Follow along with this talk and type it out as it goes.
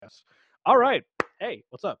All right. Hey,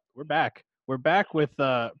 what's up? We're back. We're back with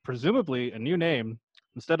presumably a new name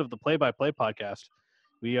instead of the play-by-play podcast.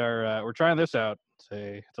 We're trying this out.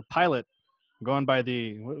 It's a pilot. I'm going by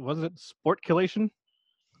the what was it? Sportculation?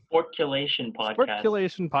 Sportculation podcast.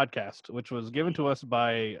 Sportculation podcast, which was given to us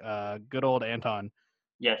by good old Anton.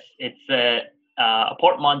 Yes, it's a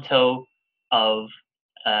portmanteau of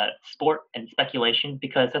sport and speculation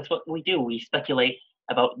because that's what we do. We speculate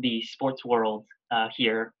about the sports world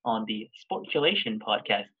here on the Sportculation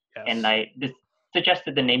podcast. And Yes. I just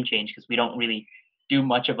suggested the name change because we don't really do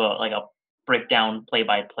much of a breakdown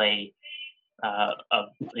play-by-play of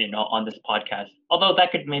on this podcast. Although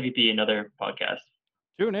that could maybe be another podcast.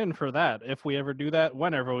 Tune in for that if we ever do that,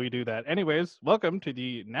 whenever we do that. Anyways, welcome to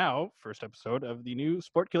the now first episode of the new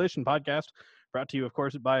Sportculation podcast, brought to you, of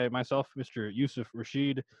course, by myself, Mr. Yusuf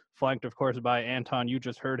Rashid, flanked, of course, by Anton. You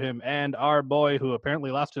just heard him, and our boy who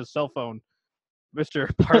apparently lost his cell phone,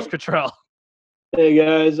 Mr. Parse Cottrell. Hey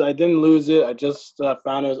guys, I didn't lose it. I just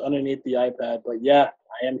found it was underneath the iPad. But yeah,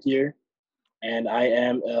 I am here, and I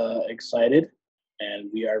am excited,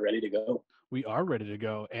 and we are ready to go. We are ready to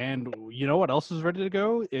go. And you know what else is ready to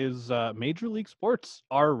go is Major League Sports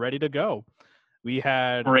are ready to go. We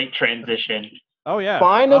had... Great transition. Oh, yeah.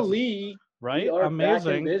 Finally, right? we are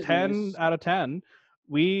Amazing. back in 10 business. out of 10.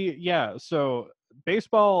 So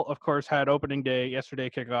baseball, of course, had opening day yesterday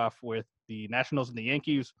kickoff with the Nationals and the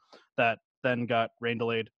Yankees that then got rain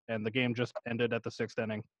delayed, and the game just ended at the sixth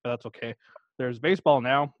inning. But that's okay. There's baseball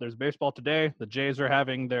now. There's baseball today. The Jays are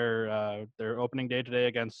having their opening day today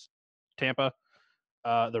against Tampa.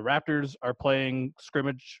 The Raptors are playing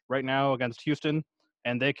scrimmage right now against Houston,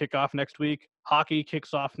 and they kick off next week. Hockey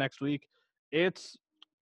kicks off next week. It's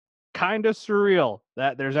kind of surreal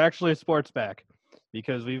that there's actually sports back,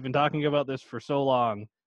 because we've been talking about this for so long,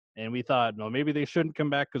 and we thought, no, maybe they shouldn't come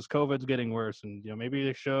back because COVID's getting worse, and maybe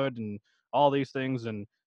they should, and all these things. And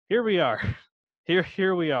here we are.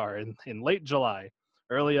 Here we are in late July,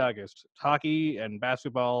 early August. Hockey and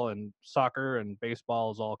basketball and soccer and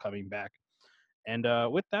baseball is all coming back. And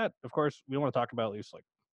with that, of course, we want to talk about at least like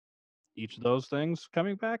each of those things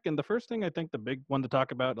coming back. And the first thing, I think the big one to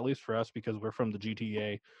talk about, at least for us, because we're from the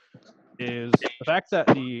GTA, is the fact that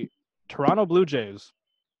the Toronto Blue Jays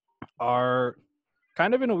are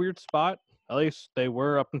kind of in a weird spot. At least they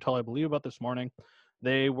were up until, I believe, about this morning.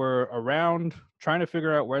 They were around trying to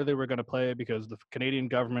figure out where they were going to play because the Canadian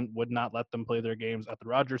government would not let them play their games at the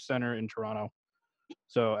Rogers Centre in Toronto.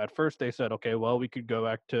 So at first they said, okay, well, we could go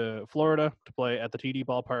back to Florida to play at the TD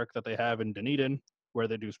ballpark that they have in Dunedin, where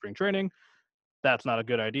they do spring training. That's not a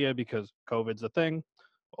good idea because COVID's a thing.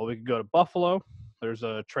 Well, we could go to Buffalo. There's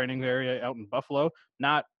a training area out in Buffalo,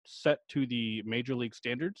 not set to the major league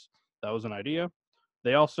standards. That was an idea.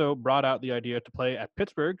 They also brought out the idea to play at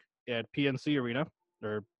Pittsburgh at PNC Arena,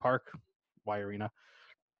 or Park Y Arena,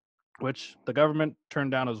 which the government turned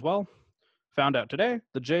down as well. Found out today,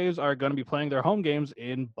 the Jays are going to be playing their home games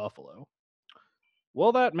in Buffalo.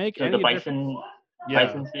 Will that make So any the difference? Bison Where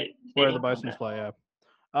the Stadium? Bisons Okay. play,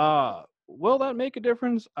 yeah. Will that make a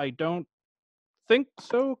difference? I don't think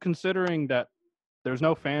so, considering that there's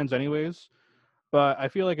no fans anyways. But I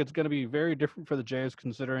feel like it's going to be very different for the Jays,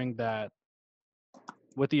 considering that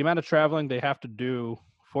with the amount of traveling they have to do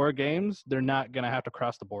for games, they're not going to have to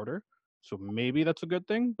cross the border. So maybe that's a good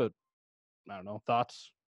thing, but I don't know.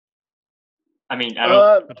 Thoughts? I mean, I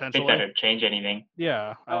don't think Potentially? that would change anything.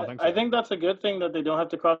 Yeah, I don't think so. I think that's a good thing that they don't have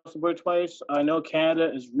to cross the border twice. I know Canada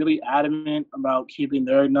is really adamant about keeping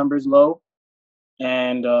their numbers low,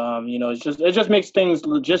 and it just makes things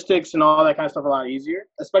logistics and all that kind of stuff a lot easier.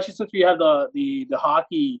 Especially since we have the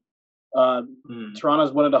hockey.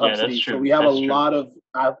 Toronto's one of the hub cities, so we have a lot of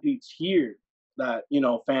athletes here that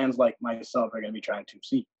fans like myself are going to be trying to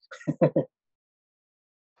see.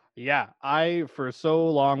 Yeah, I for so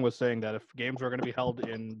long was saying that if games were going to be held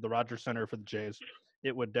in the Rogers Center for the Jays,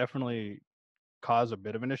 it would definitely cause a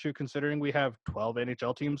bit of an issue, considering we have 12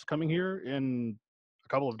 NHL teams coming here in a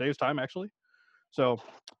couple of days' time, actually. So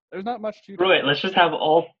there's not much to Right, let's just have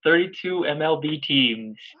all 32 MLB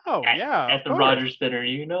teams at the Rogers Center,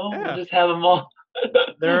 Yeah. We'll just have them all.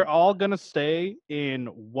 They're all going to stay in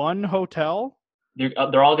one hotel. They're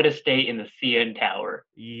all going to stay in the CN Tower.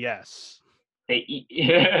 Yes. They eat.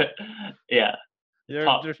 Yeah.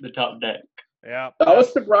 The top deck. Yeah. I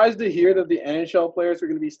was surprised to hear that the NHL players are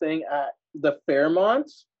going to be staying at the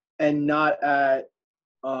Fairmont and not at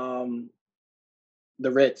the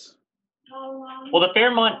Ritz. Well, the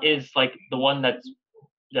Fairmont is like the one that's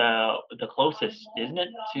the closest, isn't it?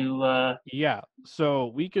 To Yeah.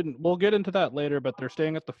 So we'll get into that later, but they're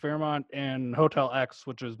staying at the Fairmont and Hotel X,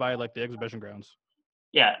 which is by like the exhibition grounds.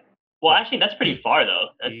 Yeah. Well, actually, that's pretty far though.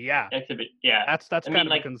 That's a bit. Yeah. That's I kind mean, of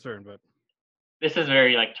like, a concern, but this is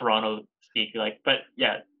very like Toronto speak. Like, but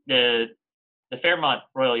yeah, the Fairmont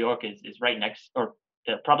Royal York is right next, or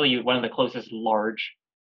probably one of the closest large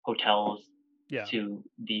hotels yeah. to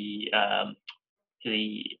the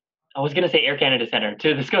I was gonna say Air Canada Centre,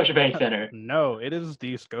 to the Scotiabank Centre. No, it is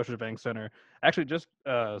the Scotiabank Center. Actually, just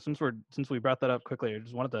since we brought that up quickly, I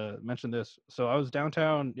just wanted to mention this. So I was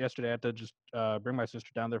downtown yesterday. I had to just bring my sister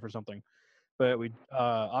down there for something. But we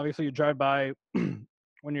obviously you drive by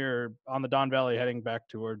when you're on the Don Valley heading back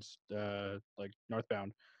towards like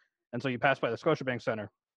northbound, and so you pass by the Scotiabank Center.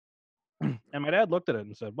 And my dad looked at it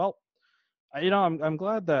and said, "Well, I'm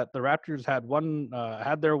glad that the Raptors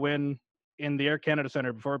had their win in the Air Canada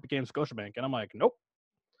Center before it became Scotiabank." And I'm like, "Nope,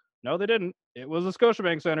 no, they didn't. It was the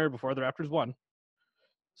Scotiabank Center before the Raptors won."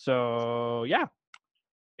 So yeah,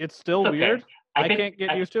 it's still It's okay. weird. I can't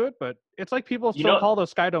get used to it, but it's like people still call the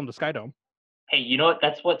Sky Dome the Sky Dome. Hey, you know what?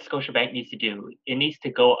 That's what Scotiabank needs to do. It needs to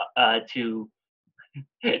go to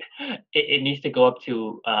it needs to go up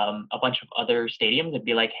to a bunch of other stadiums and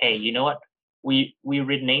be like, hey, you know what? We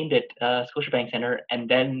renamed it Scotiabank Center, and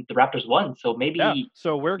then the Raptors won. So maybe Yeah,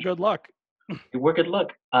 so we're good luck. We're good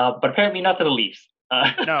luck. But apparently not to the Leafs.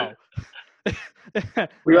 No.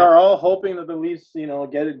 We are all hoping that the Leafs,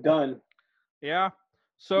 get it done. Yeah.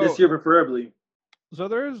 So this year, preferably. So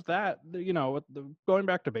there's that. Going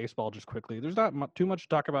back to baseball just quickly, there's not too much to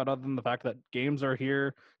talk about other than the fact that games are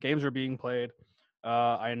here, games are being played.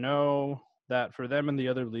 I know that for them in the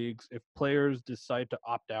other leagues, if players decide to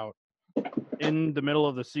opt out in the middle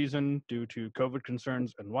of the season due to COVID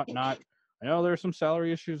concerns and whatnot, I know there are some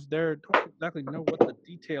salary issues there. Don't exactly know what the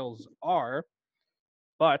details are,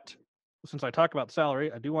 but since I talk about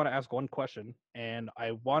salary, I do want to ask one question, and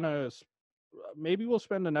I want to maybe we'll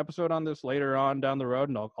spend an episode on this later on down the road,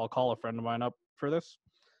 and I'll call a friend of mine up for this.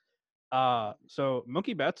 So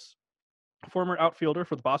Mookie Betts, former outfielder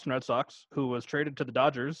for the Boston Red Sox, who was traded to the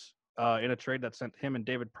Dodgers in a trade that sent him and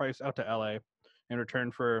David Price out to LA in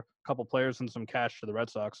return for a couple players and some cash to the Red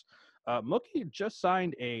Sox. Mookie just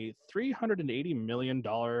signed a $380 million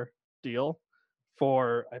deal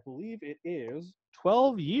for, I believe it is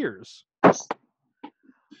 12 years.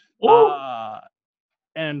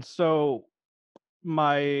 And so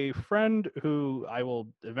my friend, who I will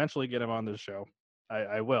eventually get him on this show,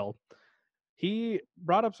 I will, he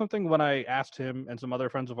brought up something when I asked him and some other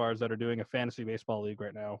friends of ours that are doing a fantasy baseball league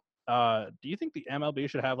right now. Do you think the MLB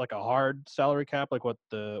should have like a hard salary cap, like what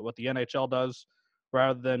the NHL does,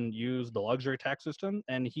 rather than use the luxury tax system?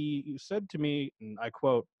 And he said to me, and I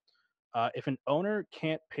quote, "If an owner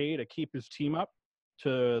can't pay to keep his team up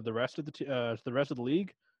to the rest of the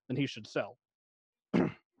league, then he should sell."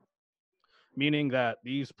 Meaning that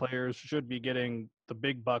these players should be getting the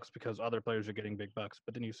big bucks because other players are getting big bucks.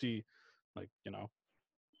 But then you see, like,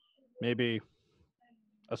 maybe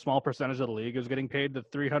a small percentage of the league is getting paid the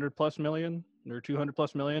 300 plus million or 200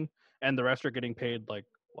 plus million, and the rest are getting paid like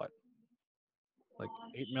what, like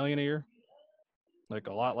 8 million a year, like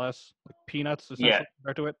a lot less, like peanuts essentially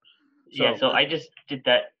compared to it. So I just did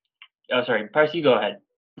that. Oh, sorry, Parse, you go ahead.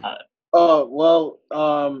 Well,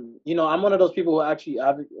 I'm one of those people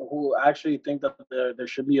who actually think that there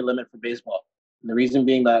should be a limit for baseball. And the reason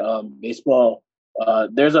being that baseball,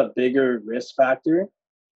 there's a bigger risk factor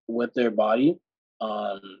with their body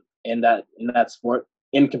in that sport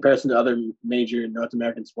in comparison to other major North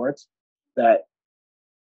American sports. That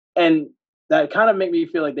kind of make me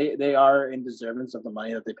feel like they are in deservance of the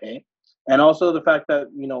money that they pay. And also the fact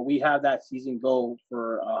that, we have that season go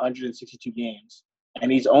for 162 games. And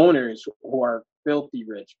these owners who are filthy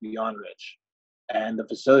rich, beyond rich, and the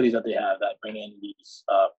facilities that they have that bring in these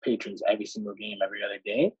patrons every single game, every other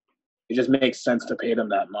day, it just makes sense to pay them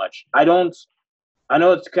that much. I know it's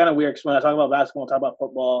kind of weird because when I talk about basketball, I talk about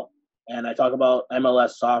football, and I talk about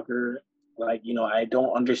MLS soccer, I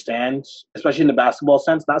don't understand, especially in the basketball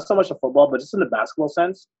sense, not so much the football, but just in the basketball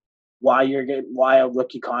sense, why a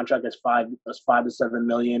rookie contract is 5 to 7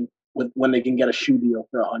 million when they can get a shoe deal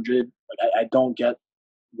for 100. I don't get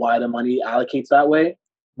why the money allocates that way.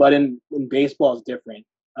 But in baseball, it's different.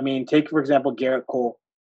 I mean, take, for example, Garrett Cole.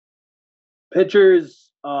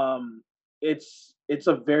 Pitchers, it's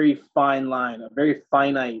a very fine line, a very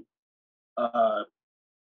finite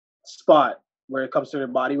spot where it comes to their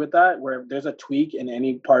body with that, where if there's a tweak in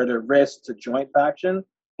any part of their wrist to joint faction,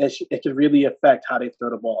 it could really affect how they throw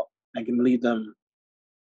the ball and can lead them,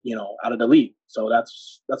 out of the league. So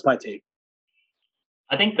that's my take.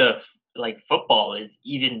 I think football is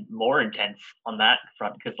even more intense on that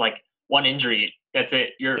front because one injury, that's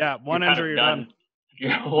it. One injury, you're done.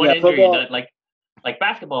 You're one injury, you're done. Like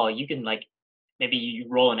basketball, you can maybe you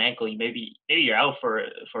roll an ankle, maybe you're out for a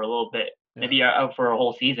little bit, maybe Yeah. you're out for a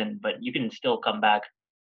whole season, but you can still come back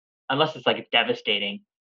unless it's like devastating.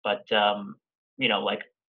 But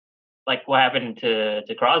like what happened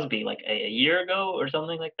to Crosby like a year ago or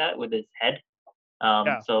something like that with his head.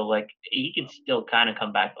 Yeah. So like he could still kind of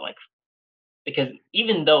come back, like because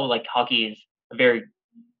even though like hockey is a very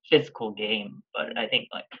physical game, but I think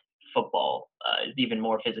like football is even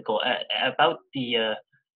more physical. About the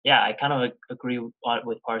yeah, I kind of agree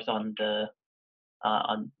with Parse on the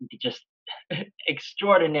just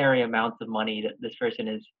extraordinary amounts of money that this person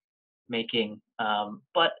is making.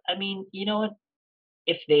 But I mean, you know what?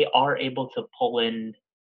 If they are able to pull in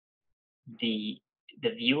the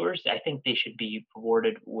viewers, I think they should be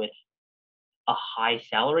rewarded with a high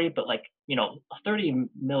salary. But like 30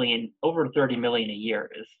 million, over 30 million a year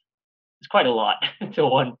is quite a lot to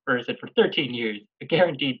one person for 13 years. A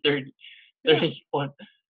guaranteed Yeah.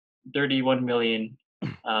 31 million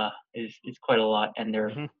is quite a lot, and there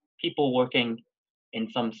are Hmm. people working in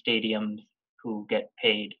some stadiums who get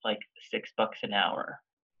paid like $6 an hour.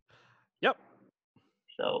 Yep.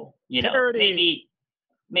 So Parody.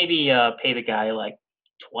 maybe pay the guy like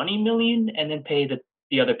 20 million, and then pay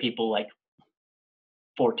the other people like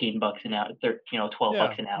 $14 an hour, 12 Yeah.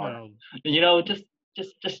 bucks an hour. No. Just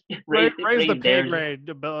Raise the raise pay theirs. grade.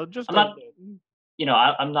 Just I'm not,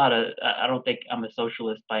 I'm not I don't think I'm a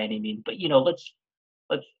socialist by any means, but let's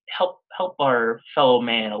help our fellow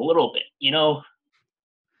man a little bit,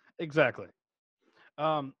 exactly.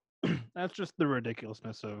 Um, that's just the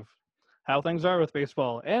ridiculousness of how things are with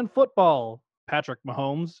baseball and football. Patrick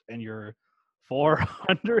Mahomes and your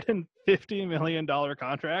 $450 million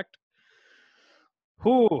contract.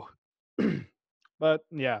 Who? But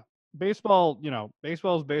yeah, baseball.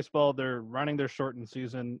 Baseball's baseball. They're running their shortened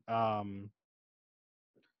season.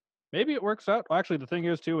 Maybe it works out. Well, actually, the thing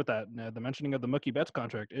is too with that, the mentioning of the Mookie Betts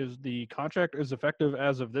contract is the contract is effective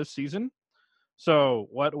as of this season. So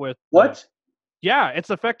what with the What? yeah, it's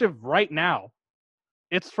effective right now.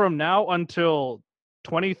 It's from now until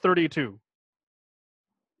 2032.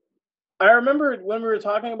 I remember when we were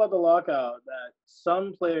talking about the lockout that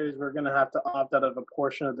some players were going to have to opt out of a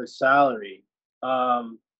portion of their salary.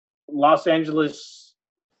 Um, Los Angeles,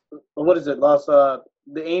 what is it?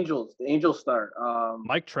 The Angels star,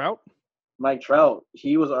 Mike Trout. Mike Trout.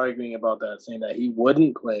 He was arguing about that, saying that he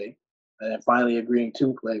wouldn't play, and then finally agreeing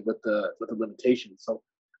to play with the limitations. So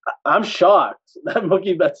I'm shocked that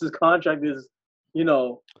Mookie Betts' contract is, you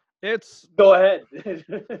know, It's go ahead.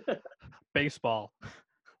 baseball.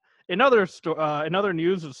 In other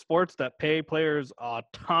news of sports that pay players a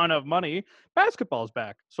ton of money, basketball's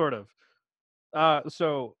back, sort of.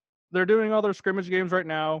 So they're doing all their scrimmage games right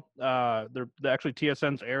now. They're actually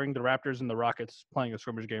TSN's airing the Raptors and the Rockets playing a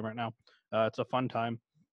scrimmage game right now. It's a fun time.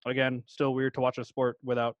 Again, still weird to watch a sport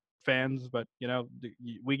without fans, but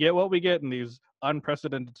we get what we get in these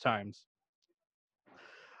unprecedented times.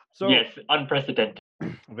 So Yes, unprecedented.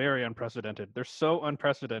 very unprecedented. They're so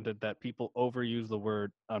unprecedented that people overuse the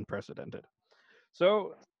word unprecedented.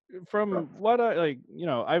 So from what I like,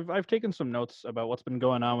 I've taken some notes about what's been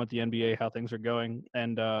going on with the NBA, how things are going,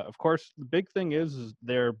 and of course, the big thing is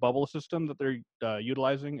their bubble system that they're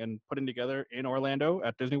utilizing and putting together in Orlando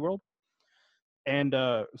at Disney World. And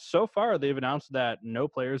so far, they've announced that no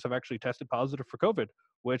players have actually tested positive for COVID,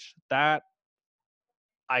 which that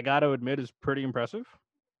I got to admit is pretty impressive.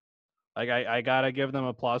 Like I gotta give them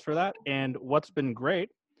applause for that. And what's been great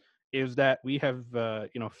is that we have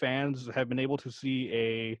fans have been able to see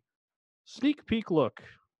a sneak peek look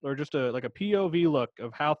or just a POV look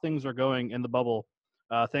of how things are going in the bubble,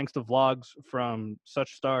 thanks to vlogs from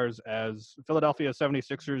such stars as Philadelphia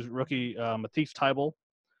 76ers rookie Matisse Thybulle,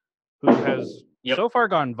 who has Yep. so far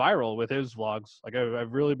gone viral with his vlogs. Like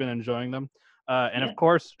I've really been enjoying them. And Yeah. of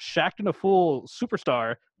course, Shaqtin' a Fool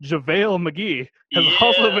superstar JaVale McGee has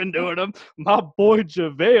also Yeah. been doing them. My boy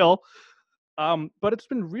JaVale. But it's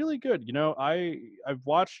been really good. I've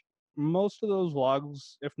watched most of those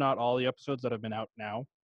vlogs, if not all the episodes that have been out now,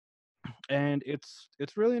 and it's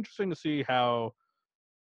really interesting to see how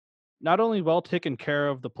not only well taken care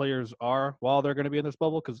of the players are while they're going to be in this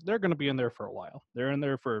bubble, because they're going to be in there for a while. They're in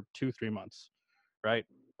there for 2-3 months, right,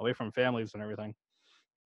 away from families and everything.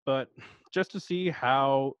 But just to see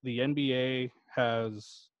how the NBA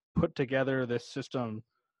has put together this system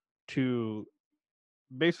to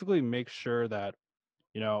basically make sure that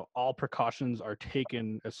all precautions are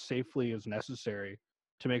taken as safely as necessary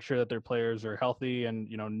to make sure that their players are healthy and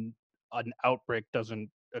an outbreak doesn't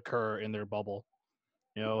occur in their bubble.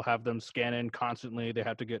 Have them scan in constantly. They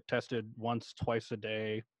have to get tested once, twice a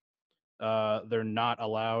day. They're not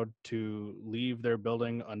allowed to leave their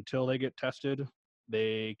building until they get tested.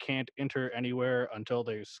 They can't enter anywhere until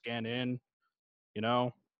they scan in. You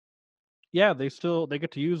know, yeah, they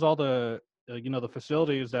get to use all the the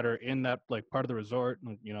facilities that are in that like part of the resort.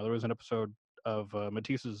 There was an episode of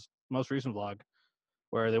Matisse's most recent vlog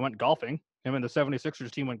where they went golfing. Him and the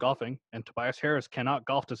 76ers team went golfing, and Tobias Harris cannot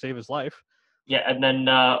golf to save his life. Yeah, and then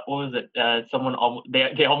what was it? Someone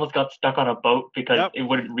they almost got stuck on a boat because it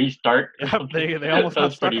wouldn't restart. Yep, they almost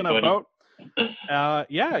got stuck on a boat.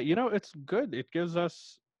 Yeah, it's good. It gives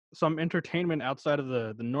us some entertainment outside of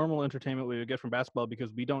the normal entertainment we would get from basketball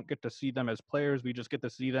because we don't get to see them as players. We just get to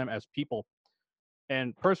see them as people.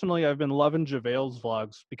 And personally, I've been loving JaVale's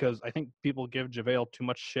vlogs because I think people give JaVale too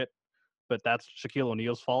much shit, but that's Shaquille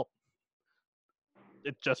O'Neal's fault.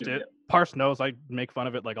 It just it. Parse knows I make fun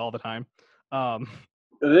of it like all the time. It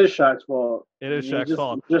is Shaq's fault. It is Shaq's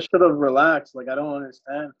fault. Just should have relaxed. Like, I don't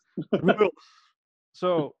understand.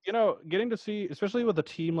 So, getting to see, especially with a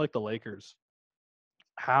team like the Lakers,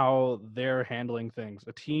 how they're handling things.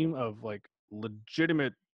 A team of like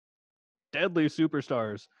legitimate, deadly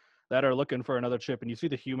superstars that are looking for another chip, and you see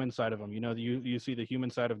the human side of them. You see the human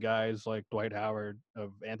side of guys like Dwight Howard,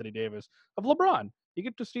 of Anthony Davis, of LeBron. You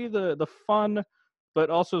get to see the fun, but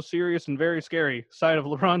also serious and very scary side of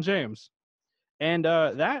LeBron James. And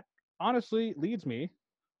that honestly leads me,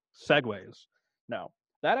 segues. No,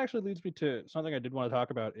 that actually leads me to something I did want to talk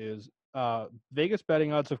about is Vegas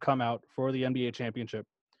betting odds have come out for the NBA championship.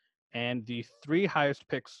 And the 3 highest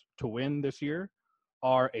picks to win this year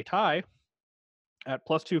are a tie at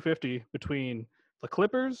plus 250 between the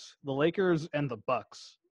Clippers, the Lakers, and the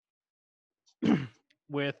Bucks,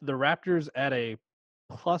 with the Raptors at a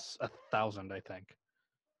plus 1,000, I think.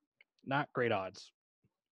 Not great odds.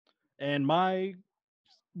 And my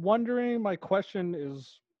question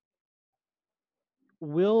is,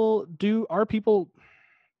 are people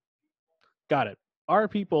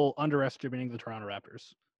underestimating the Toronto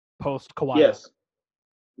Raptors post Kawhi?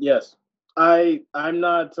 Yes. I'm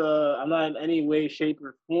not in any way, shape,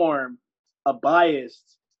 or form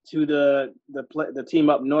biased to the team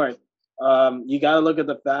up north. You got to look at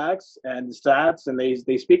the facts and the stats, and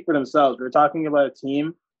they speak for themselves. We're talking about a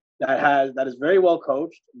team that is very well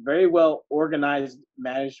coached, very well organized,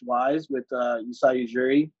 managed wise with Yusuf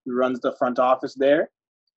Ujiri, who runs the front office there.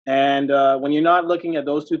 And when you're not looking at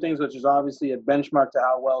those two things, which is obviously a benchmark to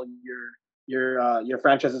how well your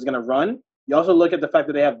franchise is going to run, you also look at the fact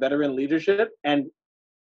that they have veteran leadership, and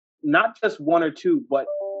not just 1 or 2, but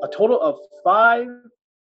a total of 5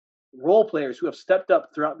 role players who have stepped up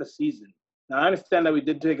throughout the season. Now, I understand that we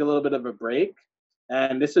did take a little bit of a break,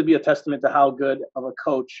 and this would be a testament to how good of a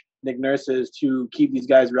coach Nick Nurse is to keep these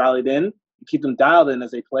guys rallied in, keep them dialed in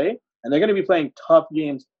as they play. And they're going to be playing tough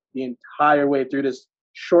games the entire way through this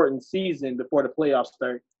shortened season before the playoffs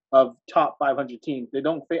start of top 500 teams. I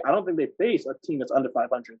don't think they face a team that's under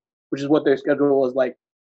 500, which is what their schedule was like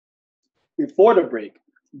before the break.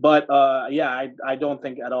 But I don't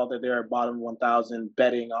think at all that they're bottom 1,000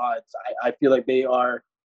 betting odds. I feel like they are,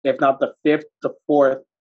 if not the 5th, the 4th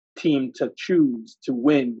team to choose to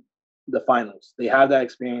win the finals. They have that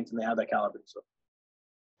experience and they have that caliber. So.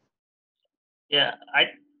 Yeah, I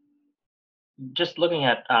just looking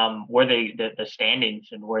at where the standings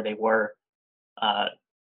and where they were,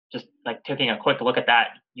 just like taking a quick look at that,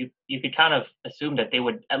 you could kind of assume that they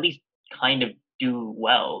would at least kind of do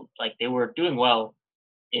well. Like they were doing well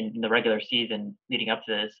in the regular season leading up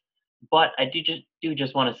to this. But I do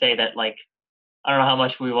just want to say that, like, I don't know how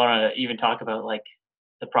much we want to even talk about like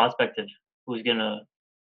the prospect of who's gonna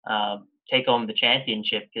take home the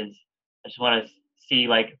championship, because I just want to see,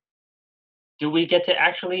 like, do we get to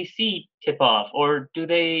actually see tip off, or do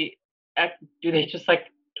they just like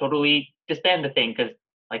totally disband the thing because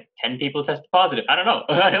like 10 people tested positive? I don't know.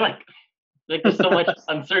 like there's so much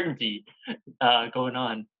uncertainty going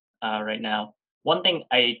on right now. One thing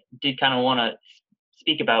I did kind of want to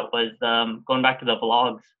speak about was going back to the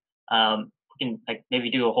vlogs. We can like maybe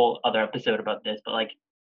do a whole other episode about this, but like,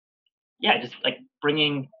 yeah, just like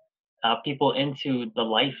bringing people into the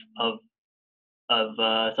life of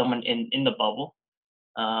someone in the bubble,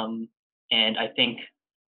 and I think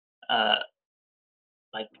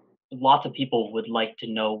like lots of people would like to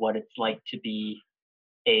know what it's like to be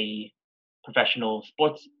a professional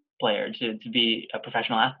sports player, to be a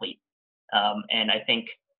professional athlete. And I think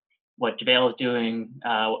what JaVale is doing,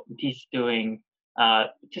 what Matisse is doing,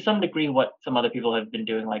 to some degree, what some other people have been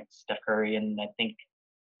doing, like Steph Curry, and I think,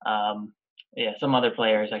 some other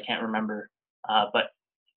players I can't remember, but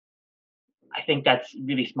I think that's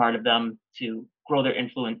really smart of them to grow their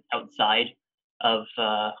influence outside of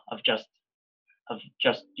just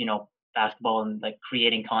basketball and like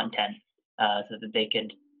creating content so that they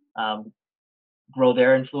could grow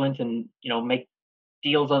their influence and make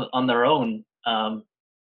deals on their own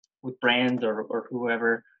with brands or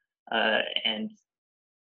whoever. And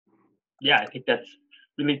yeah, I think that's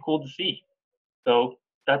really cool to see. So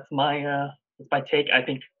that's my take. I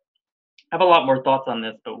think I have a lot more thoughts on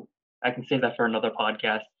this, but I can save that for another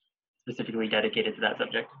podcast specifically dedicated to that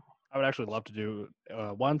subject. I would actually love to do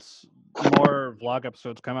once more vlog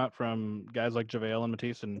episodes come out from guys like JaVale and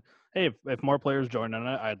Matisse, and hey, if more players join on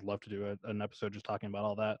it, I'd love to do an episode just talking about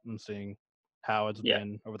all that and seeing how it's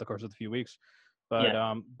been over the course of the few weeks. But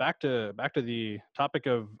back to the topic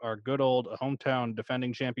of our good old hometown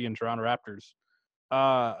defending champion Toronto Raptors.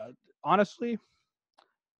 Honestly,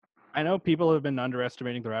 I know people have been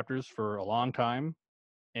underestimating the Raptors for a long time,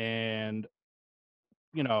 and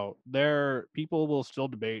people will still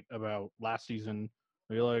debate about last season.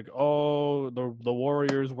 They're like, oh, the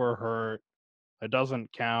Warriors were hurt. It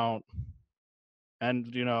doesn't count. And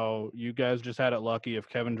you guys just had it lucky. If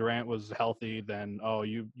Kevin Durant was healthy, then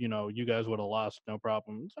you guys would have lost no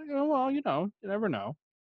problem. It's like, well, you never know,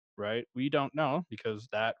 right? We don't know because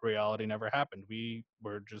that reality never happened. We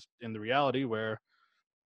were just in the reality where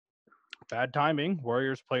bad timing.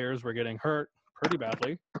 Warriors players were getting hurt pretty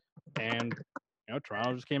badly, and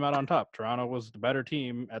Toronto just came out on top. Toronto was the better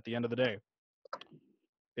team at the end of the day.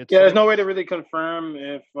 There's no way to really confirm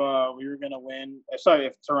if we were going to win. Sorry,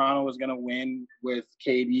 if Toronto was going to win with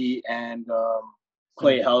KD and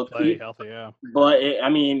Clay healthy. Clay healthy, yeah. But I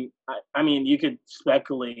mean, you could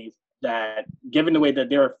speculate that given the way that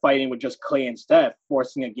they were fighting with just Clay and Steph,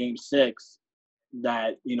 forcing a Game 6,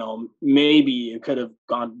 that maybe it could have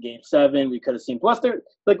gone to Game 7. We could have seen. Plus, the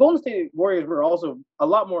Golden State Warriors were also a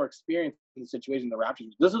lot more experienced in the situation than the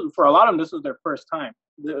Raptors. This is for a lot of them. This was their first time.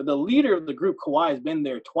 The leader of the group, Kawhi, has been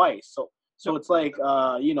there twice. So it's like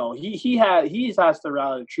he has to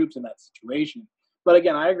rally the troops in that situation. But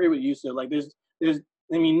again, I agree with you. So like there's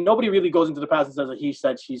nobody really goes into the past and says a he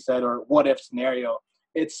said, she said, or what if scenario.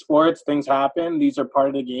 It's sports. Things happen. These are part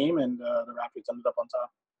of the game, and the Raptors ended up on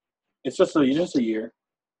top. It's just a year.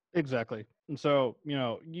 Exactly. And so,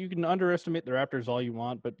 you can underestimate the Raptors all you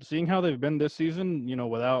want, but seeing how they've been this season,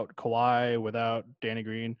 without Kawhi, without Danny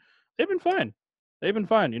Green, they've been fine.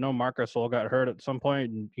 Marc Gasol got hurt at some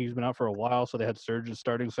point, and he's been out for a while, so they had Serge as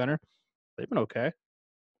starting center. They've been okay.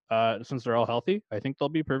 Since they're all healthy, I think they'll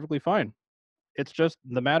be perfectly fine. It's just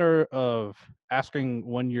the matter of asking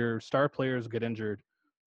when your star players get injured,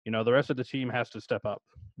 the rest of the team has to step up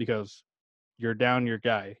because you're down your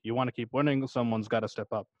guy. You want to keep winning, someone's got to step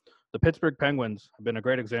up. The Pittsburgh Penguins have been a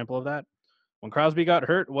great example of that. When Crosby got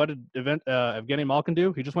hurt, what did Evgeny Malkin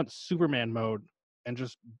do? He just went Superman mode and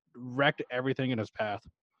just wrecked everything in his path.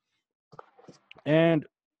 And,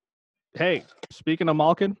 hey, speaking of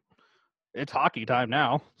Malkin, it's hockey time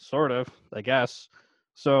now, sort of, I guess.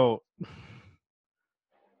 So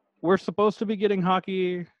we're supposed to be getting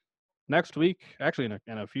hockey next week, actually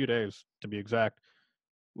in a few days, to be exact.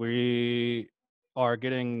 We are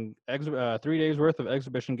getting 3 days worth of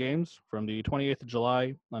exhibition games from the 28th of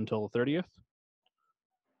July until the 30th,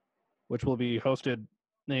 which will be hosted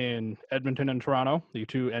in Edmonton and Toronto, the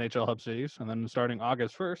two NHL hub cities. And then starting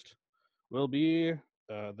August 1st will be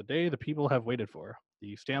the day the people have waited for,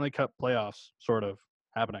 the Stanley Cup playoffs sort of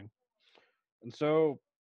happening. And so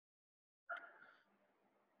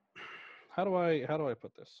how do I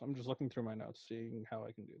put this? I'm just looking through my notes, seeing how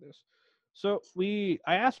I can do this. So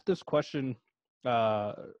I asked this question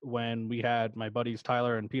when we had my buddies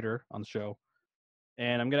Tyler and Peter on the show,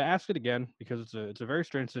 and I'm going to ask it again because it's a very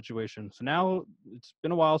strange situation. So now it's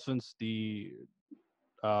been a while since the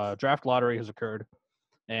draft lottery has occurred,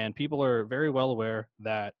 and people are very well aware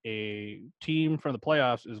that a team from the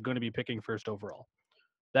playoffs is going to be picking first overall.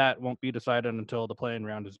 That won't be decided until the play-in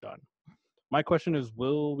round is done. My question is,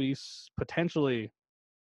 will we potentially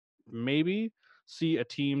maybe see a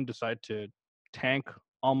team decide to tank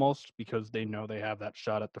almost because they know they have that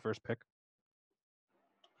shot at the first pick?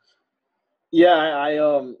 Yeah,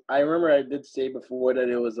 I remember I did say before that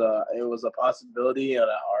it was a possibility, or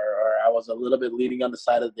I was a little bit leaning on the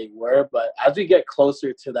side that they were. But as we get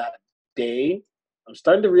closer to that day, I'm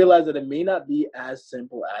starting to realize that it may not be as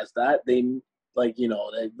simple as that.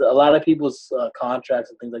 A lot of people's contracts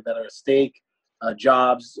and things like that are at stake,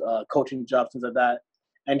 jobs, coaching jobs, things like that,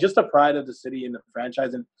 and just the pride of the city and the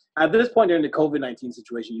franchise. And at this point during the COVID-19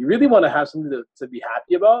 situation, you really want to have something to be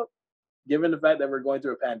happy about, given the fact that we're going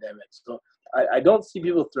through a pandemic. So I don't see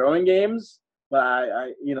people throwing games, but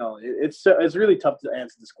it's really tough to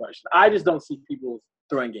answer this question. I just don't see people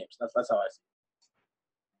throwing games. That's how I see it.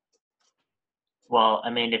 Well, I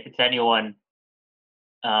mean, if it's anyone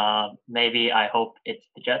maybe I hope it's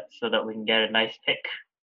the Jets so that we can get a nice pick.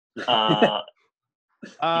 You know?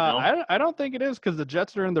 I don't think it is because the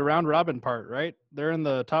Jets are in the round robin part, right? They're in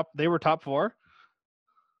the top. They were top 4.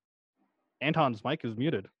 Anton's mic is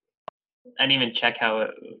muted. I didn't even check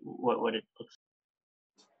what it looks.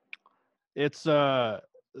 It's the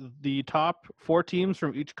top 4 teams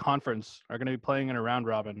from each conference are going to be playing in a round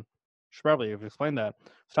robin. Should probably have explained that.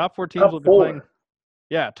 Top 4 teams will be playing.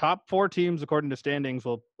 Yeah, top 4 teams according to standings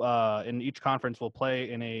will in each conference will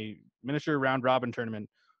play in a miniature round robin tournament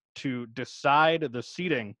to decide the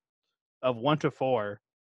seeding of 1 to 4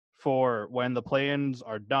 for when the play-ins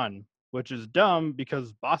are done, which is dumb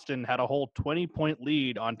because Boston had a whole 20-point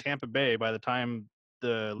lead on Tampa Bay by the time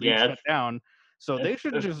the league shut down. So they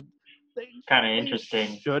should just kind of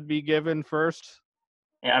interesting. Should be given first.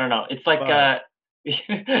 Yeah, I don't know. It's like I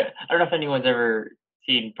don't know if anyone's ever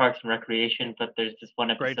seen Parks and Recreation, but there's this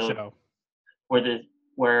one episode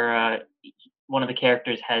where one of the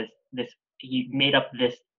characters has this. He made up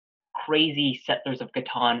this crazy Settlers of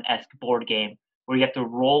Catan-esque board game where you have to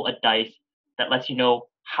roll a dice that lets you know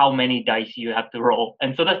how many dice you have to roll,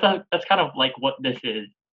 and so that's kind of like what this is,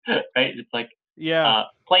 right? It's like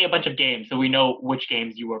play a bunch of games so we know which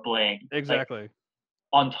games you are playing. Exactly. Like,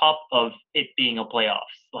 on top of it being a playoffs,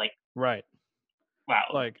 like right. Wow.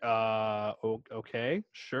 Like okay,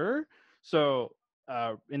 sure. So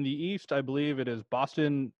in the East, I believe it is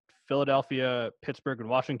Boston, Philadelphia, Pittsburgh, and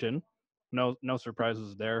Washington. No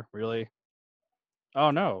surprises there, really.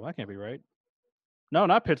 Oh no, that can't be right. No,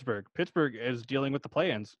 not Pittsburgh. Pittsburgh is dealing with the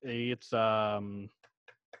play-ins. It's Tampa.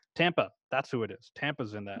 That's who it is.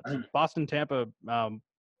 Tampa's in that. So Boston, Tampa,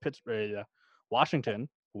 Pittsburgh, Washington,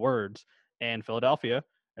 words, and Philadelphia.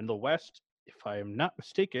 And the West, if I am not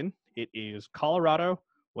mistaken, it is Colorado,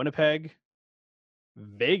 Winnipeg,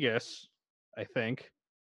 Vegas, I think.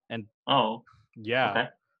 And okay.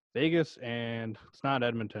 Vegas, and it's not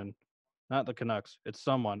Edmonton. Not the Canucks. It's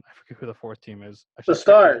someone. I forget who the 4th team is. The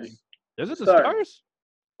Stars. Is it the Stars?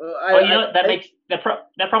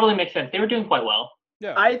 That probably makes sense. They were doing quite well.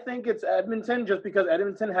 Yeah. I think it's Edmonton just because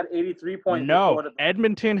Edmonton had 83 points. No,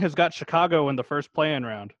 Edmonton has got Chicago in the first play-in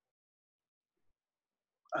round.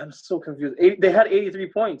 I'm so confused. They had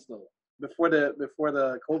 83 points though before the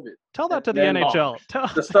COVID. Tell that to the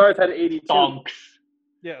NHL. The Stars had 82. Stonks.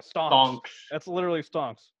 Yeah, stonks. That's literally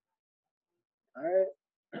stonks. All right.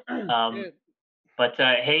 But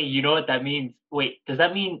hey, you know what that means? Wait, does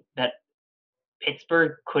that mean that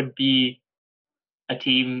Pittsburgh could be a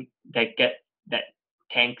team that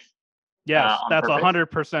tanks? Yes, that's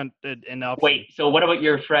 100% an option. Wait, so what about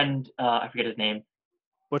your friend? I forget his name.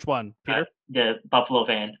 Which one? Peter? The Buffalo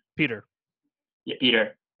fan. Peter. Yeah,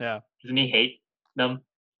 Peter. Yeah. Doesn't he hate them?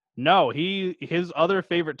 No, his other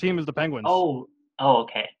favorite team is the Penguins. Oh,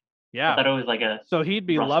 okay. Yeah. I thought it was like so he'd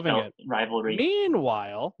be loving it. Rivalry.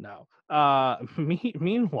 Meanwhile,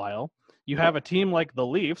 meanwhile, you have a team like the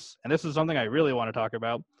Leafs, and this is something I really want to talk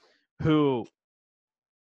about, who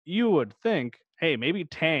you would think, hey, maybe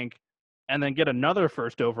tank and then get another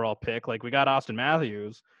first overall pick, like we got Austin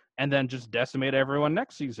Matthews, and then just decimate everyone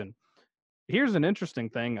next season. Here's an interesting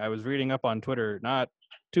thing I was reading up on Twitter not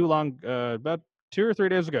too long, about 2 or 3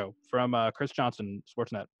 days ago, from Chris Johnson,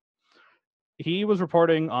 Sportsnet. He was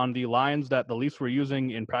reporting on the lines that the Leafs were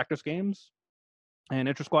using in practice games and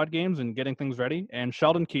inter-squad games and getting things ready. And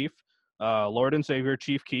Sheldon Keefe, Lord and Savior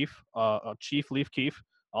Chief Keefe, Chief Leaf Keefe,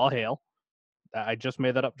 all hail. I just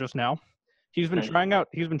made that up just now. He's been trying out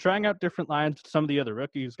different lines. Some of the other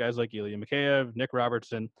rookies, guys like Ilya Mikheyev, Nick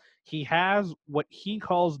Robertson. He has what he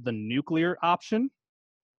calls the nuclear option,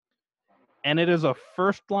 and it is a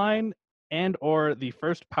first line and or the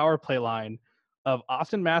first power play line of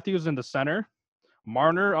Austin Matthews in the center,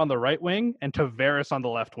 Marner on the right wing, and Tavares on the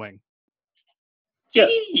left wing.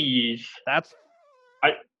 Jeez, that's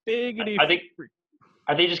biggity.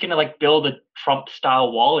 Are they just gonna like build a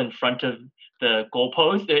Trump-style wall in front of the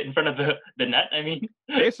goalpost, in front of the net? I mean,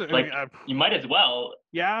 basically, like you might as well.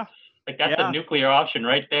 Yeah. Like that's a nuclear option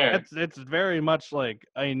right there. It's very much like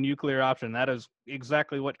a nuclear option. That is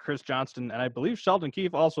exactly what Chris Johnston and I believe Sheldon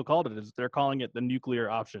Keefe also called it. Is they're calling it the nuclear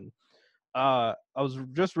option. I was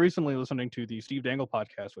just recently listening to the Steve Dangle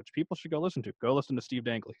podcast, which people should go listen to. Go listen to Steve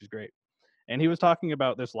Dangle. He's great. And he was talking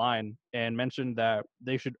about this line and mentioned that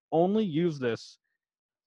they should only use this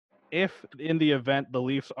if in the event the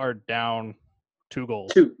Leafs are down 2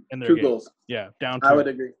 goals in their game. Goals. Yeah, down 2. I would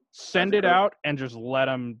agree. Send it out and just let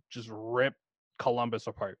them just rip Columbus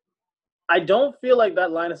apart. I don't feel like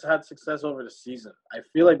that line has had success over the season. I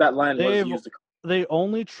feel like that line was used. They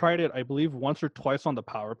only tried it, I believe, once or twice on the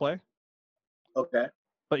power play. Okay.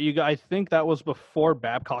 But I think that was before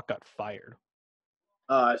Babcock got fired.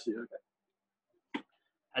 Oh, I see. Okay.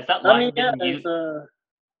 Has that I line mean, yeah, been used?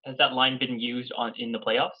 Has that line been used in the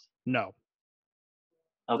playoffs? No,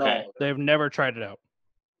 Okay. no. they've never tried it out.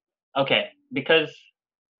 Okay. Because,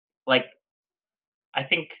 like, I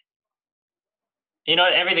think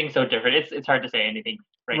everything's so different. It's hard to say anything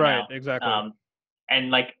right Right, now. exactly. And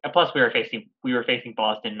like plus we were facing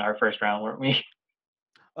Boston in our first round, weren't we?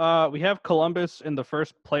 We have Columbus in the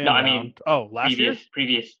first play-in No, I round. mean Oh, last year?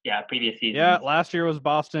 previous seasons. Yeah, last year was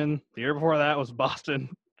Boston. The year before that was Boston.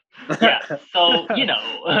 Yeah. So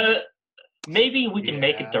maybe we can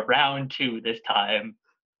make it Yeah. to round 2 this time.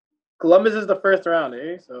 Columbus is the first round,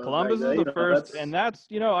 eh? So Columbus is the first, and that's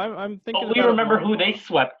I'm thinking But we about it remember more. who they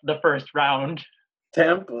swept the first round.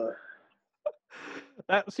 Tampa.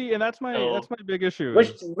 And that's my big issue.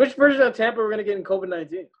 Which version of Tampa we're gonna get in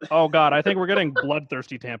COVID-19? Oh God, I think we're getting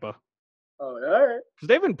bloodthirsty Tampa. Oh, all right. Because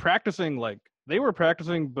they've been practicing they were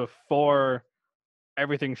practicing before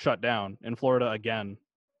everything shut down in Florida again.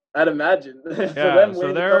 I'd imagine. Yeah,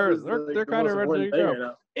 so they're kind of most ready to important thing go. right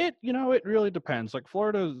now. It really depends. Like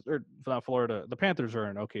not Florida, the Panthers are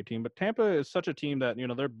an okay team, but Tampa is such a team that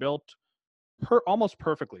they're built almost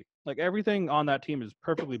perfectly. Like everything on that team is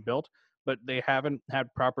perfectly built, but they haven't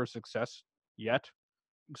had proper success yet.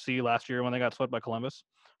 See last year when they got swept by Columbus.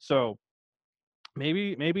 So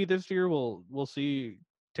maybe this year we'll see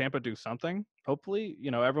Tampa do something. Hopefully,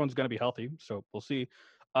 everyone's going to be healthy, so we'll see.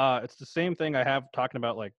 It's the same thing I have talking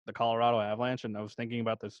about like the Colorado Avalanche, and I was thinking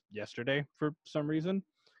about this yesterday for some reason.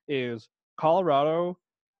 Is Colorado,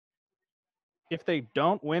 if they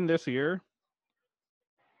don't win this year,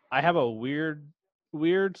 I have a weird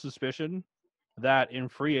suspicion that in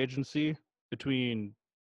free agency between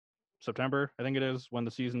September, I think it is, when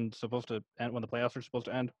the season's supposed to end, when the playoffs are supposed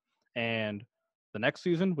to end, and the next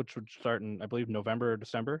season, which would start in, I believe, November or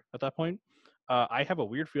December at that point, I have a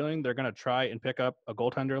weird feeling they're going to try and pick up a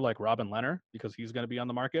goaltender like Robin Lehner because he's going to be on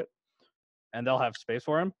the market, and they'll have space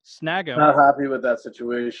for him. Snag him. Not happy with that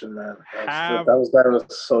situation, man. That was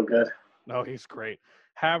so good. No, he's great.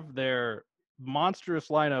 Have their monstrous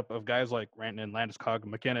lineup of guys like Rantanen, Landeskog,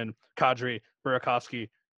 McKinnon, Kadri, Burakovsky.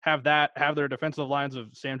 Have their defensive lines of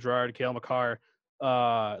Sam Girard, Cale Makar.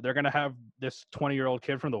 They're going to have this 20-year-old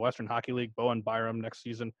kid from the Western Hockey League, Bowen Byram, next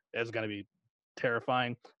season. Is going to be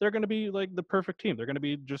terrifying. They're going to be like the perfect team. They're going to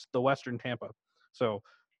be just the Western Tampa. So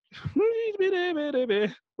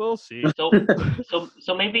we'll see. So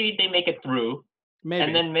maybe they make it through. Maybe.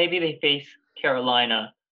 And then maybe they face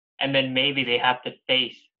Carolina, and then maybe they have to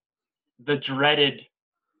face the dreaded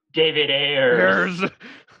David Ayers.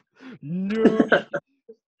 No.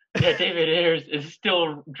 Yeah, David Ayers is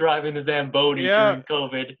still driving the Zamboni during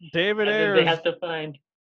COVID. David and Ayers then they have to find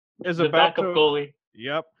is the about backup to, goalie.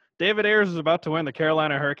 Yep. David Ayers is about to win the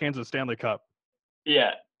Carolina Hurricanes a Stanley Cup.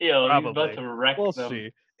 Yeah, he's about to wreck We'll them.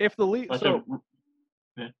 see. If the Leafs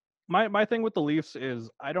my thing with the Leafs is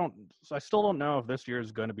I still don't know if this year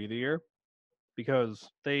is going to be the year because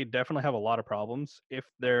they definitely have a lot of problems. If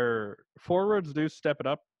their forwards do step it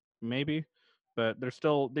up, maybe, but they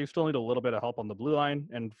still need a little bit of help on the blue line.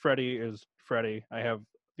 And Freddie is Freddie. I have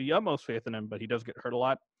the utmost faith in him, but he does get hurt a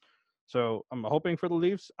lot. So I'm hoping for the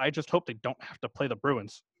Leafs. I just hope they don't have to play the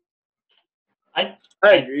Bruins. I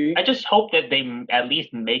agree. I just hope that they at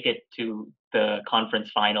least make it to the conference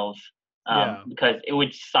finals. Because it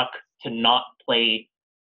would suck to not play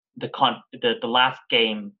the last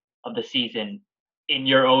game of the season in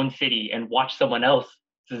your own city and watch someone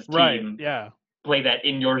else's team play that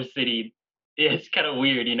in your city. It's kind of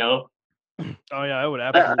weird, Oh yeah, I would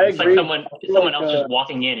absolutely. It's like someone else just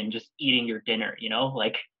walking in and just eating your dinner,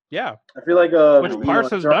 like. Yeah, I feel like which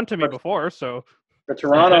Parse has done to me before. So for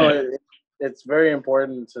Toronto, it's very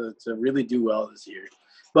important to really do well this year.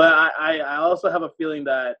 But I also have a feeling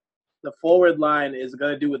that the forward line is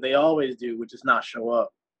going to do what they always do, which is not show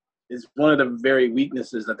up. It's one of the very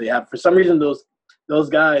weaknesses that they have. For some reason, those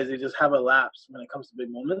guys, they just have a lapse when it comes to big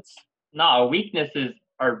moments. No, our weakness is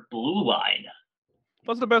our blue line.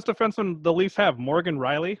 What's the best defenseman the Leafs have? Morgan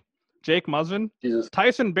Riley, Jake Muzzin,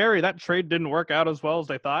 Tyson Barrie. That trade didn't work out as well as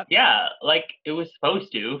they thought. Yeah, like it was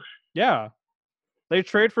supposed to. Yeah. They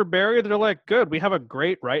trade for Barrie. They're like, good, we have a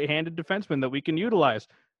great right-handed defenseman that we can utilize.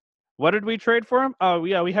 What did we trade for him? Oh,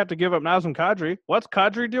 yeah, we had to give up Nazem Kadri. What's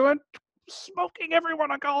Kadri doing? Smoking everyone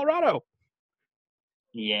on Colorado.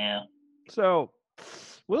 Yeah. So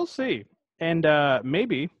we'll see. And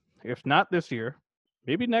maybe, if not this year,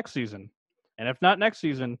 maybe next season. And if not next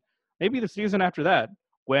season, maybe the season after that,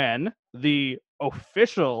 when the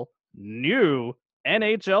official new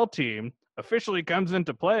NHL team officially comes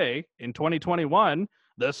into play in 2021,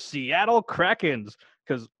 the Seattle Krakens.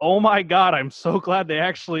 Because, oh my God, I'm so glad they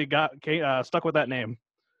actually got stuck with that name.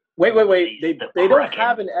 Wait. They don't Kraken.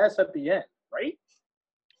 have an S at the end, right?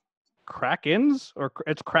 Krakens or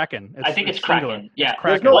it's Kraken? I think it's singular. Kraken. Yeah. It's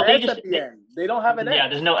Kraken. There's no Well, they S just at the end. They don't have an S. yeah.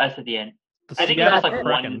 There's no S at the end. The I think Seattle it's just like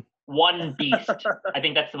Kraken. one beast. I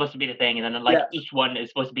think that's supposed to be the thing, and then like each one is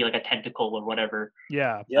supposed to be like a tentacle or whatever.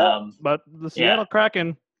 Yeah. But the Seattle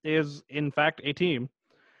Kraken is in fact a team,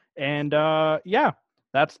 and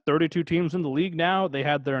that's 32 teams in the league now. They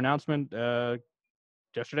had their announcement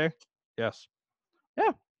yesterday. Yes.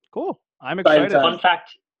 Yeah. Cool. I'm excited. Fun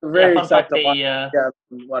fact. Very fun excited fact.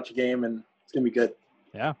 They watch a game, and it's gonna be good.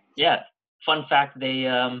 Yeah. Yeah. Fun fact. They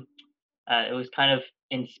it was kind of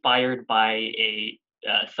inspired by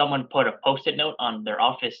someone put a post-it note on their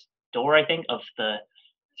office door, I think, of the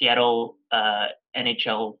Seattle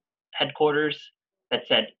NHL headquarters that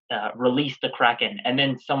said "Release the Kraken," and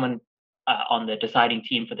then someone on the deciding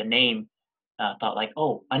team for the name thought like,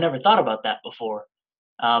 "Oh, I never thought about that before,"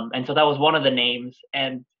 and so that was one of the names.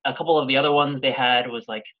 And a couple of the other ones they had was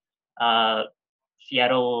like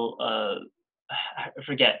Seattle. I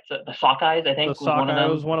forget the Sockeyes. I think The was one of Sockeye them.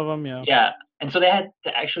 was one of them. Yeah. Yeah, and so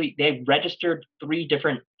they registered 3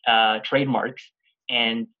 different trademarks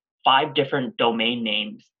and 5 different domain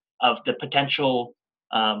names of the potential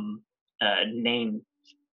names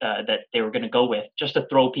that they were going to go with, just to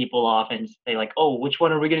throw people off and say like, oh, which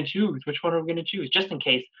one are we going to choose? Which one are we going to choose? Just in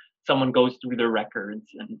case someone goes through their records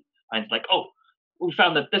and finds like, oh, we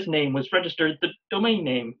found that this name was registered the domain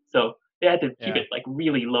name, so they had to keep it like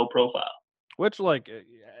really low profile. Which like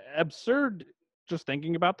absurd just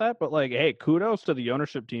thinking about that, but like, hey, kudos to the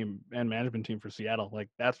ownership team and management team for Seattle. Like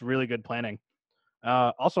that's really good planning.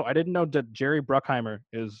 Also, I didn't know that Jerry Bruckheimer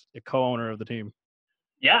is a co-owner of the team.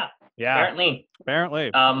 Yeah. Apparently.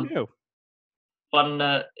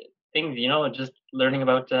 Fun things, just learning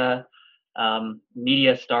about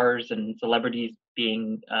media stars and celebrities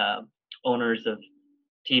being owners of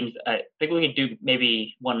teams. I think we could do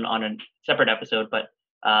maybe one on a separate episode, but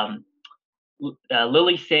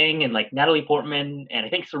Lily Singh and like Natalie Portman and I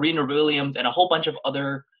think Serena Williams and a whole bunch of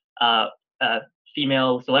other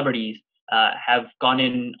female celebrities have gone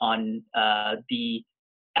in on the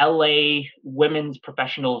LA women's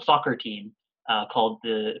professional soccer team called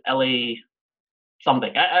the LA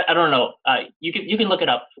something. I don't know. You can look it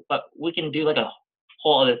up, but we can do like a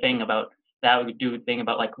whole other thing about that. We could do a thing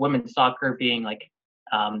about like women's soccer being like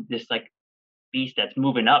this like beast that's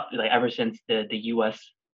moving up like ever since the U.S.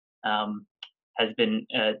 Has been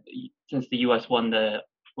since the U.S. won the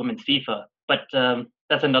women's FIFA. But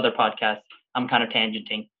that's another podcast. I'm kind of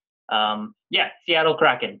tangenting. Seattle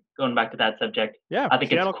Kraken. Going back to that subject. Yeah, I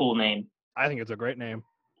think it's a cool name. I think it's a great name.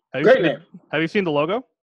 Have you seen the logo?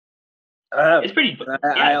 It's pretty.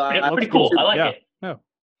 It's pretty cool. I like it. Yeah.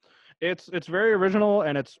 It's very original,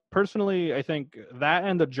 and it's personally, I think that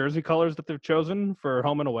and the jersey colors that they've chosen for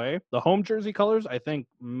home and away. The home jersey colors, I think,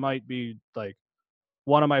 might be like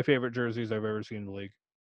one of my favorite jerseys I've ever seen in the league.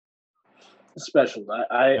 Special.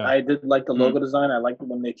 I did like the logo design. I liked it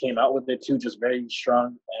when they came out with it too, just very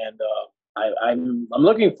strong. And I'm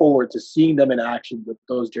looking forward to seeing them in action with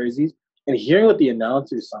those jerseys and hearing what the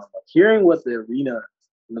announcers sound like, hearing what the arena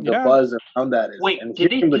and the buzz around that is. Wait,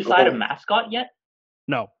 did they decide a mascot yet?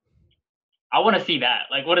 No. I want to see that.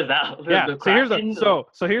 Like, what is that?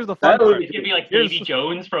 So here's the fun part. It's gonna be like Davy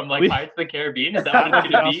Jones from like Pirates of the Caribbean. Is that what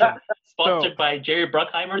it's gonna be? Sponsored by Jerry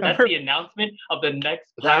Bruckheimer. That's the announcement of the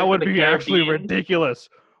next. That would be actually ridiculous.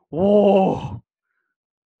 Whoa,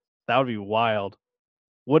 that would be wild.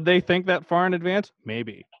 Would they think that far in advance?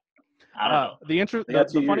 Maybe. I don't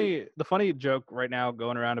know. The funny joke right now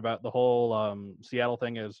going around about the whole Seattle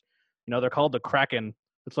thing is, they're called the Kraken.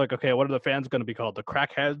 It's like, okay, what are the fans going to be called? The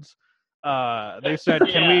Crackheads. They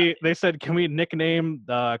said, can we nickname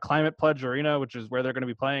the Climate Pledge Arena, which is where they're going to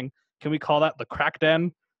be playing? Can we call that the Crack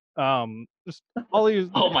Den? Just all these.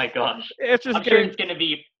 Oh my gosh! It's just sure it's going to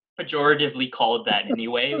be pejoratively called that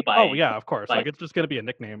anyway. Oh yeah, of course. Like it's just going to be a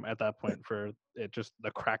nickname at that point for it, just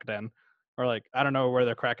the Crack Den, or like I don't know where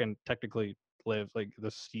the Kraken technically lives, like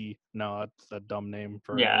the sea. No, that's a dumb name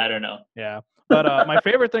for. Yeah, I don't know. Yeah, but my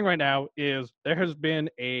favorite thing right now is there has been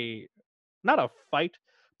not a fight,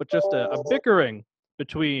 but just a bickering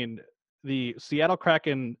between the Seattle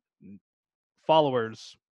Kraken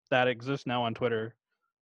followers that exist now on Twitter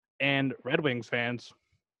and Red Wings fans,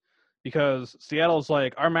 because Seattle's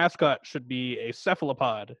like, our mascot should be a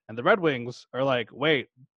cephalopod, and the Red Wings are like, wait,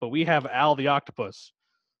 but we have Al the Octopus,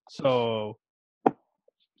 so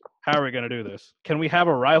how are we going to do this? Can we have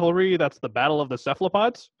a rivalry that's the battle of the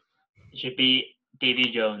cephalopods? It should be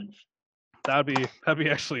Davy Jones. That'd be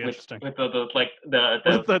actually interesting. With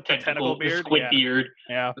the tentacle beard, the squid beard.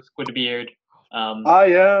 Yeah, the squid beard. I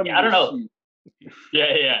am. Yeah, I don't know.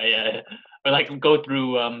 Yeah. Or like go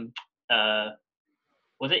through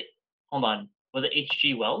was it hold on. Was it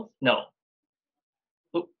H.G. Wells? No.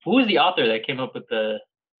 Who was the author that came up with the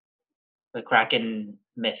Kraken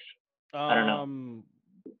myth? I don't know.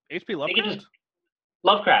 H.P. I think it just Lovecraft.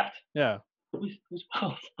 Lovecraft. Yeah. Who's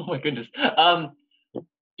Wells? Oh my goodness.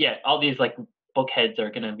 Yeah, all these like book heads are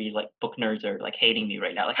gonna be like book nerds are like hating me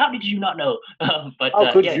right now. Like, how did you not know? But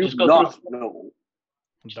How could yeah, you just go through, not know?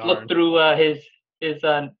 just look Darn. through his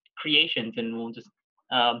creations, and we'll just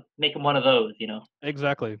make him one of those.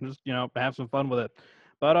 Exactly. Just have some fun with it.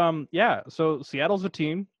 But yeah. So Seattle's a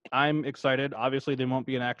team. I'm excited. Obviously, they won't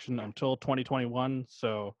be in action until 2021,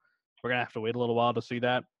 so we're gonna have to wait a little while to see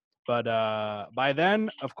that. But by then,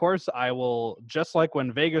 of course, I will, just like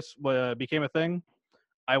when Vegas became a thing,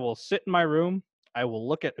 I will sit in my room. I will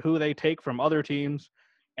look at who they take from other teams,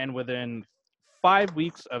 and within 5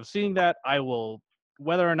 weeks of seeing that, I will,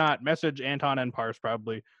 whether or not, message Anton and Parse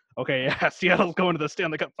probably. Okay, yeah, Seattle's going to the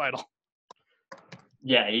Stanley Cup final.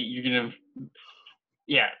 Yeah, you're gonna.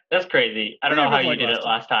 Yeah, that's crazy. I don't Same know how as you like did it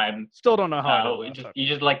last time. Still don't know how I did it last time. You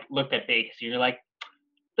just like looked at Vegas. You're like,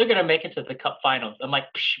 they're gonna make it to the Cup finals. I'm like,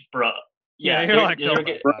 bro. Yeah, Yeah, you're like,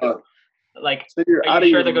 they're Bruh. like, So you're are out you of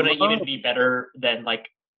sure your they're gonna mind? even be better than like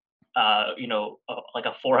like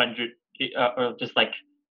a 400 or just like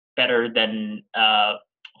better than I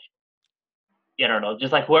don't know,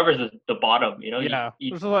 just like whoever's the bottom. Yeah,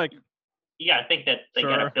 you it's like, gotta think that they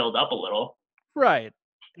gotta sure, build up a little. right.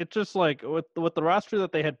 It's just like with the roster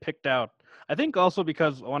that they had picked out. I think also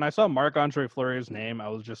because when I saw Marc-Andre Fleury's name, I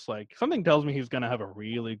was just like, something tells me he's gonna have a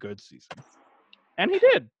really good season, and he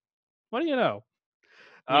did. What do you know?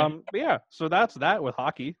 Yeah. But yeah, so that's that with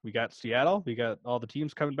hockey. We got Seattle. We got all the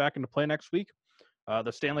teams coming back into play next week.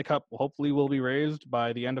 The Stanley Cup hopefully will be raised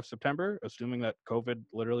by the end of September, assuming that COVID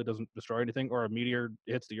literally doesn't destroy anything or a meteor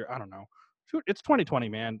hits the year. I don't know. It's 2020,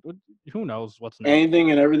 man. Who knows what's next?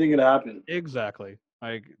 Anything and everything can happen. Exactly.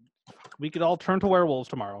 Like, we could all turn to werewolves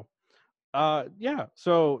tomorrow. Yeah.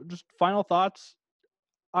 So just final thoughts.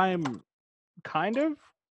 I'm kind of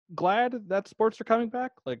glad that sports are coming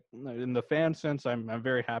back. Like, in the fan sense, I'm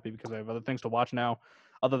very happy because I have other things to watch now,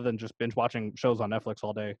 other than just binge watching shows on Netflix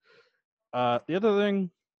all day. The other thing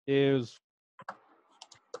is,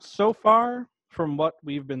 so far from what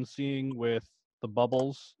we've been seeing with the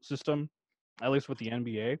bubbles system, at least with the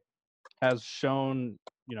NBA, has shown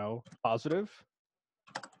positive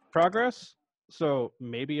progress. So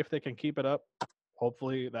maybe if they can keep it up,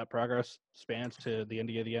 hopefully that progress spans to the end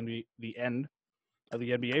of the end of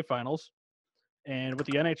the NBA finals. And with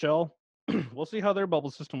the NHL, we'll see how their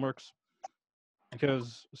bubble system works.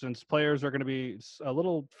 Because since players are going to be a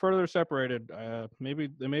little further separated, maybe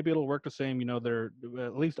it'll work the same. They're,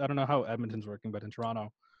 at least, I don't know how Edmonton's working, but in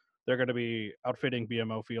Toronto, they're going to be outfitting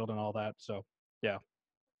BMO Field and all that. So yeah,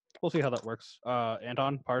 we'll see how that works.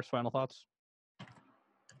 Anton, Parse, final thoughts?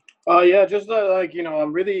 Yeah, just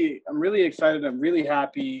I'm really excited. I'm really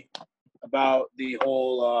happy about the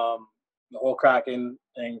whole Kraken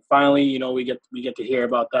thing. Finally, we get to hear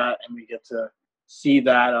about that, and we get to see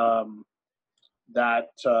that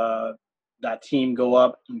that team go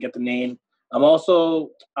up and get the name. I'm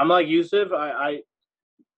like Yusuf. I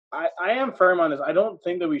am firm on this. I don't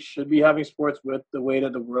think that we should be having sports with the way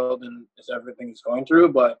that the world and everything is going through,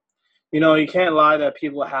 but you can't lie that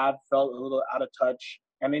people have felt a little out of touch,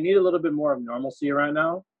 and they need a little bit more of normalcy right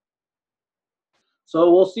now.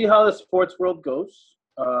 So we'll see how the sports world goes.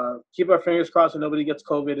 Keep our fingers crossed that nobody gets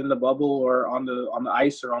COVID in the bubble or on the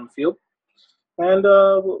ice or on the field, and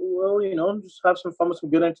we'll just have some fun with some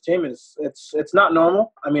good entertainment. It's not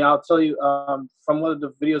normal. I mean, I'll tell you from one of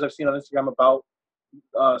the videos I've seen on Instagram about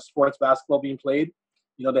sports basketball being played.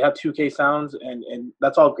 They have 2K sounds, and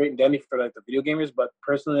that's all great and dandy for like the video gamers. But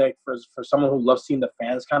personally, like for someone who loves seeing the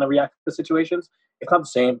fans kind of react to situations, it's not the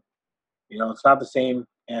same. It's not the same,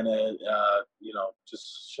 and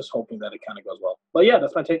just hoping that it kind of goes well. But yeah,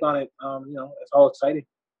 that's my take on it. It's all exciting.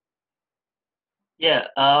 Yeah.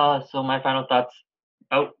 So my final thoughts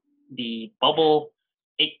about the bubble.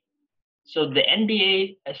 It So the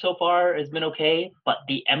NBA so far has been okay, but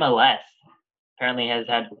the MLS apparently has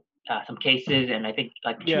had some cases, and I think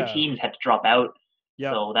like two Yeah. teams had to drop out.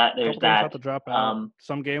 Yeah. So that A there's couple games that. have to drop out.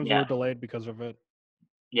 Some games Yeah. were delayed because of it.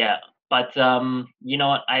 Yeah, but you know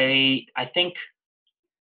what? I think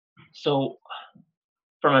so.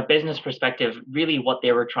 From a business perspective, really what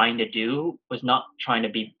they were trying to do was not trying to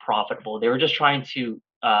be profitable. They were just trying to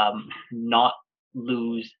not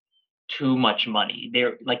lose too much money.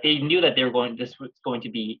 They knew that this was going to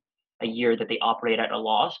be a year that they operate at a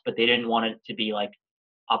loss, but they didn't want it to be like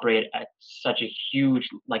operate at such a huge,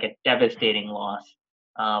 like a devastating loss.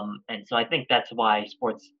 And so I think that's why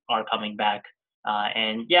sports are coming back.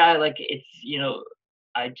 And yeah, like it's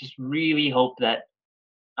I just really hope that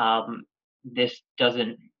this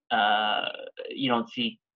doesn't you don't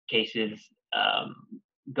see cases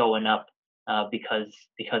going up because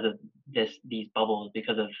of these bubbles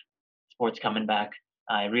because of sports coming back.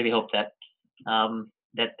 I really hope that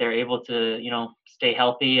that they're able to stay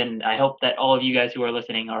healthy, and I hope that all of you guys who are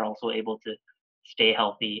listening are also able to stay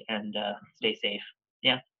healthy and stay safe.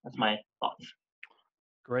 Yeah, that's my thoughts.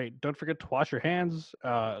 Great. Don't forget to wash your hands.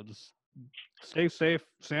 Just stay safe,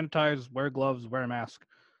 sanitize, wear gloves, wear a mask.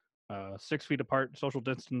 6 feet apart, social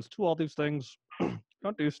distance, do all these things.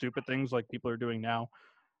 Don't do stupid things like people are doing now.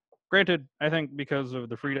 Granted, I think because of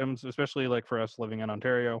the freedoms, especially like for us living in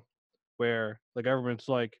Ontario, where the government's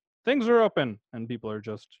like, things are open and people are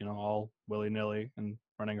just, all willy nilly and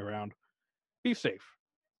running around. Be safe.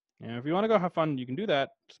 If you want to go have fun, you can do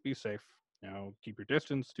that. Just be safe. Keep your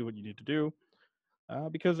distance, do what you need to do,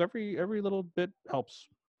 because every little bit helps,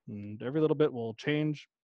 and every little bit will change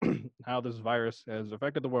how this virus has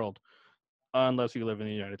affected the world, unless you live in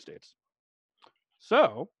the United States.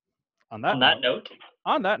 So, on that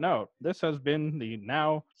note, this has been the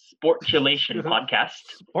now Sportculation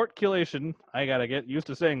podcast. Sportculation. I gotta get used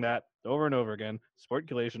to saying that over and over again.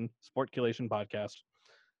 Sportculation podcast.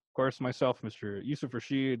 Of course, myself, Mr. Yusuf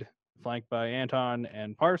Rashid, flanked by Anton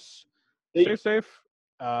and Parse. Stay safe.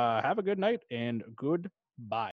 Have a good night and goodbye.